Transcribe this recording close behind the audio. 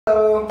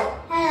Hello.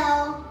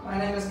 Hello. My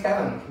name is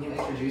Kevin. Can you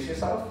introduce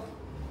yourself?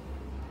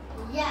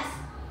 Yes.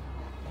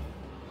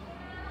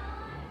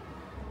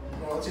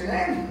 What's your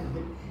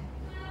name?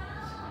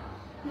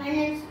 My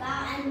name is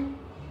Bao and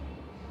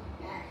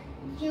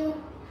you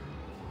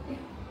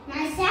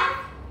myself?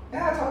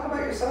 Yeah, talk about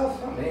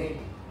yourself, not me.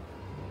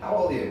 How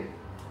old are you?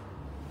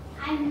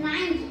 I'm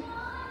nine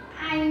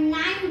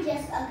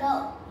years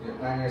ago. You're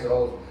 9 years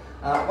old.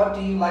 What do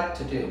you like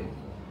to do?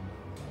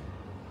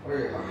 What are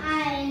your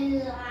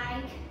hobbies?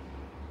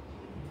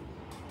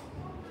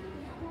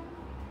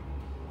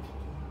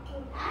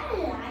 I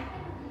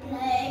like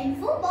playing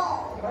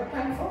football. You like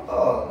playing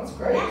football. That's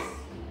great. Yes.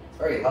 It's a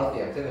very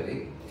healthy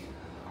activity.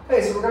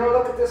 Okay, so we're going to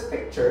look at this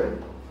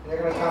picture and you're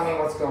going to tell me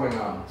what's going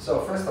on. So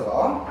first of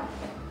all,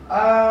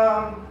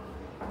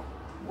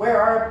 what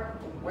are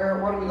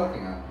we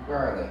looking at? Where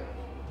are they?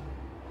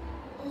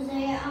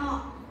 They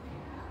are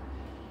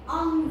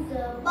on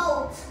the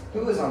boat.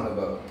 Who is on the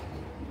boat?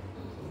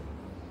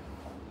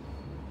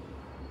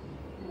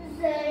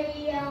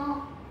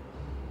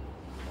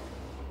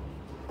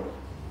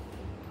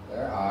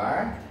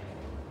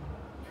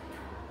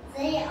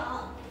 They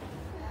are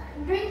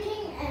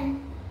drinking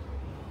and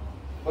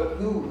But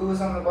who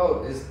is on the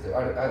boat?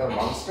 Are there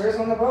monsters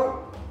on the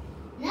boat?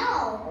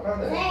 no. What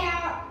are they? They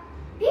are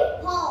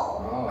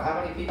people. Oh,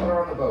 how many people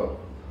are on the boat?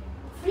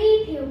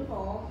 3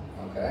 people.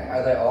 Okay,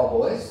 are they all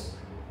boys?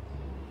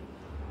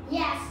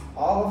 Yes.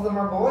 All of them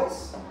are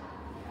boys?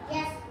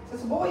 Yes. Is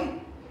this a boy?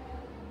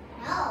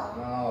 No.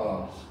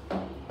 Oh,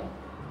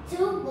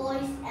 2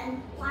 boys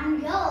and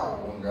 1 girl.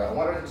 one girl.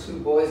 What are the 2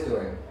 boys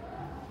doing?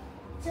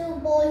 2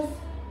 boys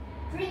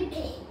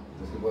drinking.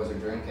 The 2 boys are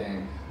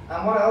drinking.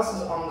 And what else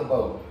is on the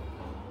boat?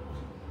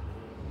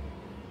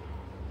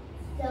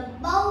 The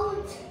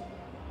boat.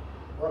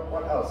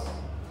 What else?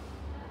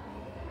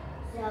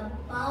 The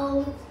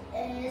boat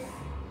is.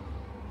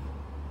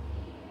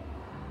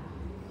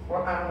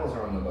 What animals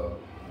are on the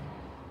boat?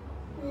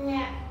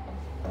 There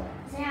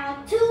are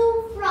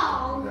 2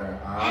 frogs There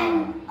are.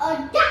 and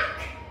a duck.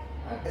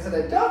 Is it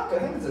a duck? I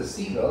think it's a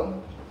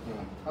seagull.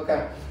 Yeah.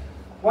 Okay.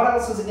 What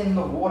else is in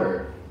the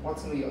water?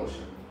 What's in the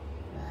ocean?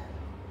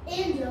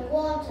 In the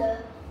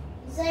water,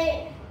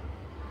 there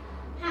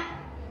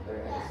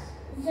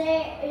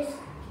is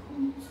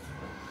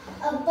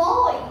a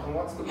boy. And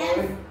what's the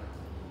boy?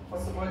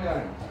 What's the boy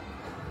doing?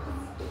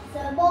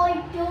 The boy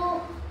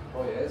do.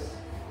 Boy is.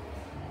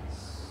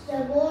 The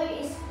boy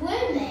is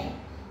swimming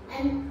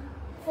and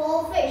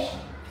 4 fish.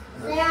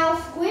 They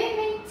are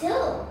swimming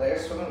too. They're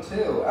swimming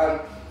too.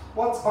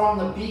 What's on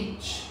the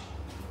beach?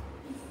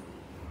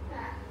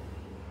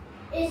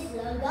 It's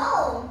the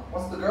girl.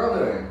 What's the girl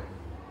doing?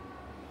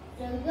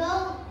 The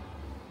girl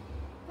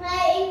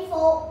playing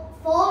for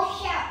 4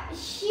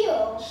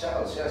 shells.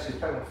 Shells. Yeah, she's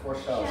playing with 4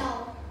 shells.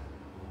 Shell.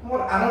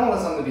 What animal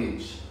is on the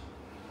beach?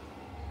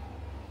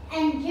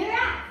 And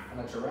giraffe. And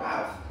a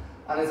giraffe.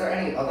 And is there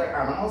any other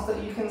animals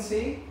that you can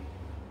see?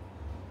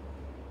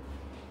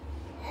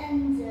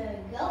 And the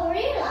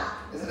gorilla.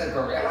 Is it a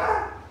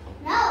gorilla?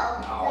 No,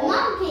 the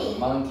monkey.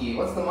 Monkey.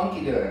 What's the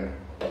monkey doing?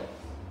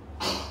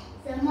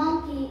 The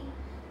monkey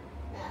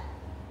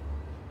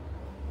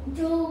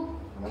do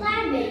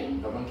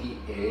climbing. The monkey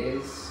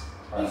is.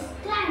 It's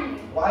climbing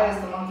Why is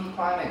the monkey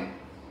climbing?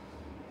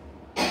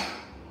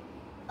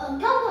 a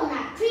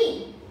coconut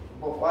tree.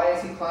 Well, why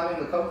is he climbing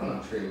the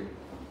coconut tree?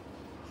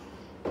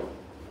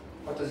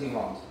 What does he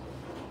want?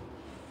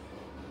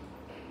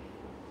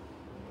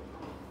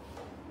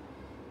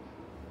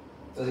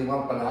 Does he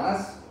want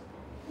bananas?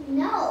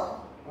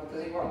 No, What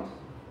does he want?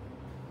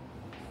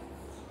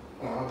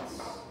 Well,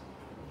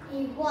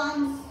 he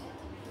wants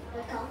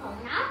the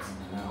coconut.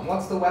 and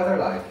what's the weather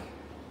like?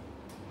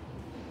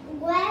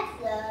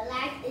 Weather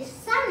like it's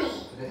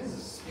sunny. It is.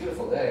 It's a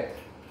beautiful day.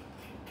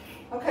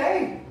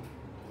 Okay.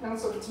 Now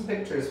let's look at some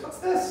pictures. What's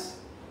this?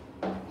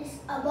 It's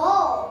a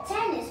ball,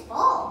 tennis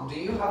ball. Do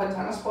you have a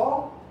tennis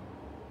ball?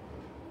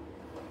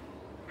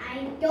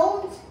 I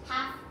don't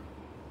have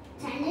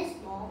tennis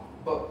ball.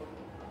 But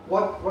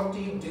what do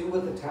you do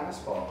with the tennis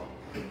ball?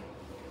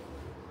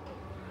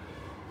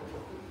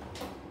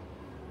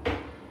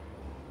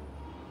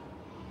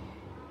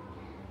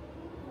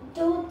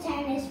 Do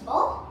tennis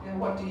ball? Yeah,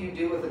 what do you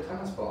do with the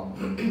tennis ball?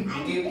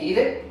 Do you eat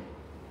it?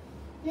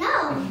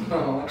 No,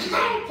 No.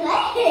 I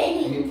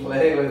play. You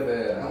play with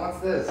it. And what's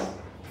this?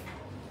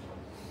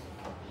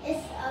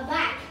 It's a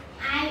bike.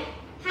 I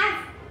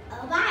have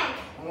a bike.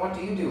 And what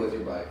do you do with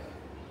your bike?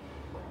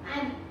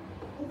 I'm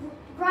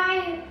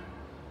driving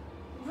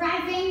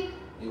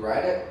You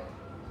ride it?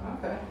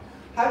 Okay.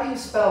 How do you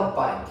spell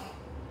bike?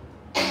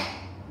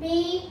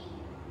 B-I-K-E.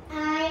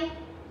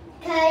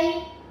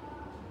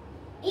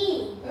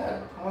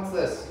 Yeah. And what's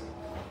this?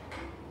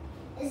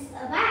 It's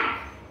a bag.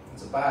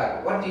 It's a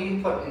bag. What do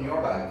you put in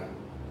your bag?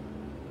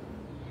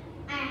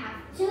 I have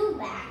 2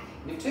 bags.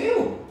 You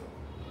too.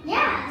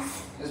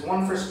 Yes. Is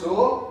one for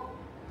school?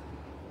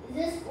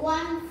 This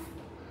one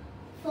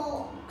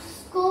for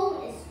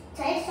school is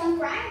take some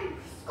from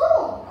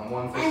school. And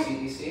one for And-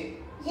 CEC?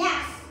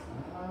 Yes.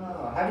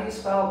 Oh, how do you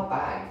spell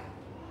bag?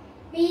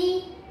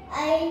 B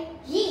A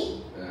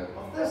G.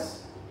 What's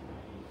this?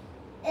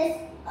 It's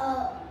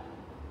a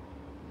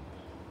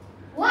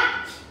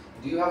watch.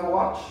 Do you have a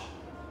watch?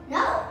 No,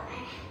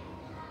 I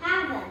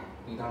haven't.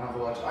 You don't have a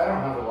watch? I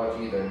don't have a watch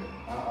either.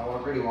 I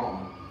really want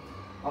one.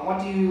 And what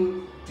do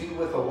you do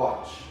with a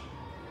watch?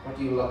 What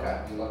do you look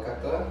at? You look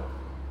at the...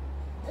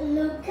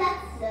 Look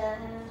at the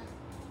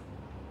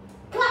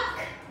clock.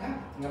 Yeah,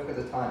 you look at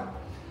the time.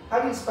 How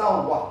do you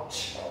spell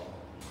watch?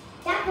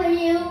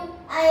 W-A-T-C-A.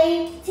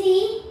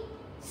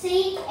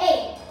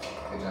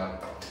 Good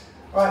job.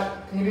 Alright,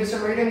 can you do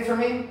some reading for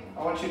me?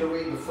 I want you to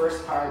read the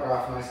first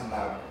paragraph nice and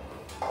loud.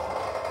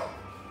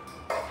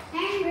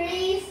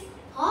 Henry's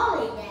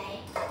holiday.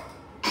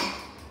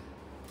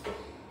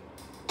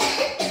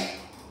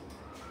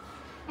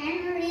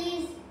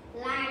 Henry's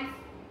life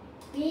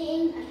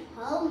being at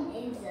home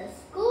in the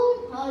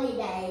school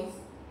holidays.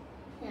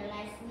 He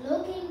likes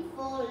looking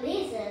for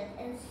lizards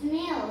and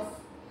snails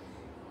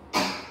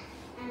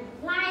and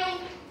flying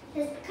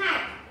his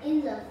kite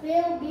in the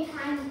field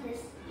behind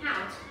his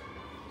house.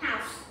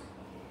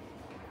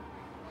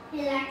 He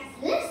likes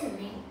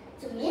listening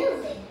to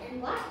music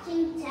and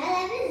watching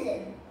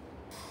television.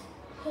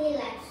 He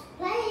likes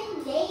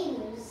playing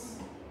games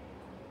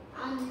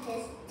on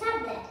his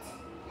tablet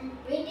and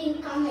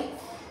reading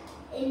comics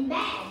in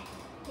bed.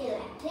 He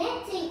likes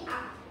getting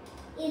up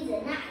in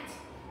the night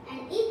and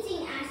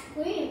eating ice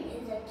cream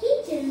in the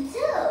kitchen too.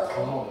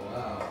 Oh,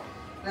 wow.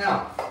 Now,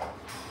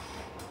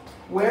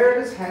 where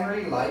does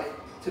Henry like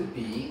to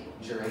be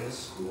during the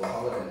school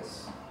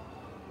holidays?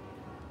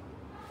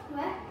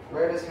 What?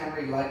 Where does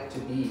Henry like to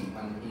be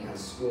when he has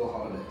school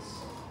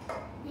holidays?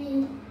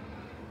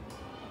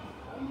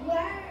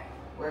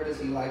 Where does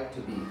he like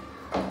to be?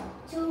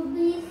 To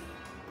be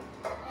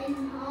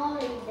in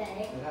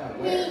holiday. Yeah,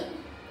 where?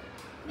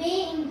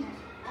 Being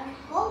at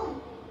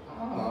home.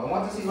 Oh, and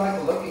what does he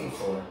like looking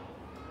for?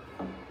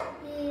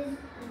 He's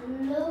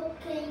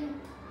looking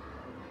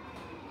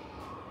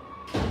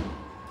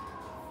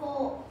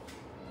for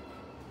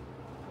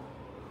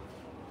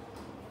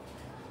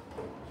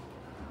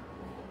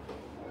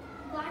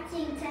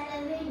watching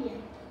television.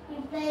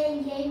 He's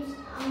playing games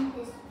on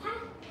his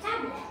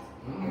tablet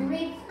and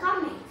reads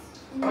comics.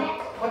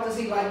 What does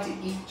he like to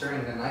eat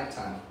during the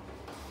nighttime?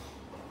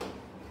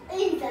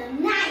 In the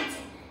night,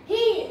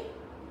 he's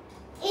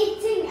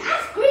eating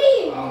ice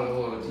cream.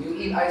 Oh, do you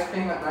eat ice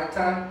cream at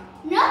nighttime?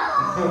 No.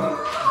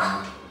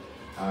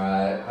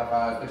 Alright, high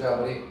five. Good job,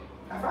 buddy.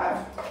 High five.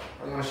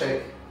 What do you want to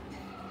shake?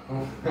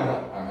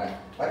 Alright,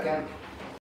 back in.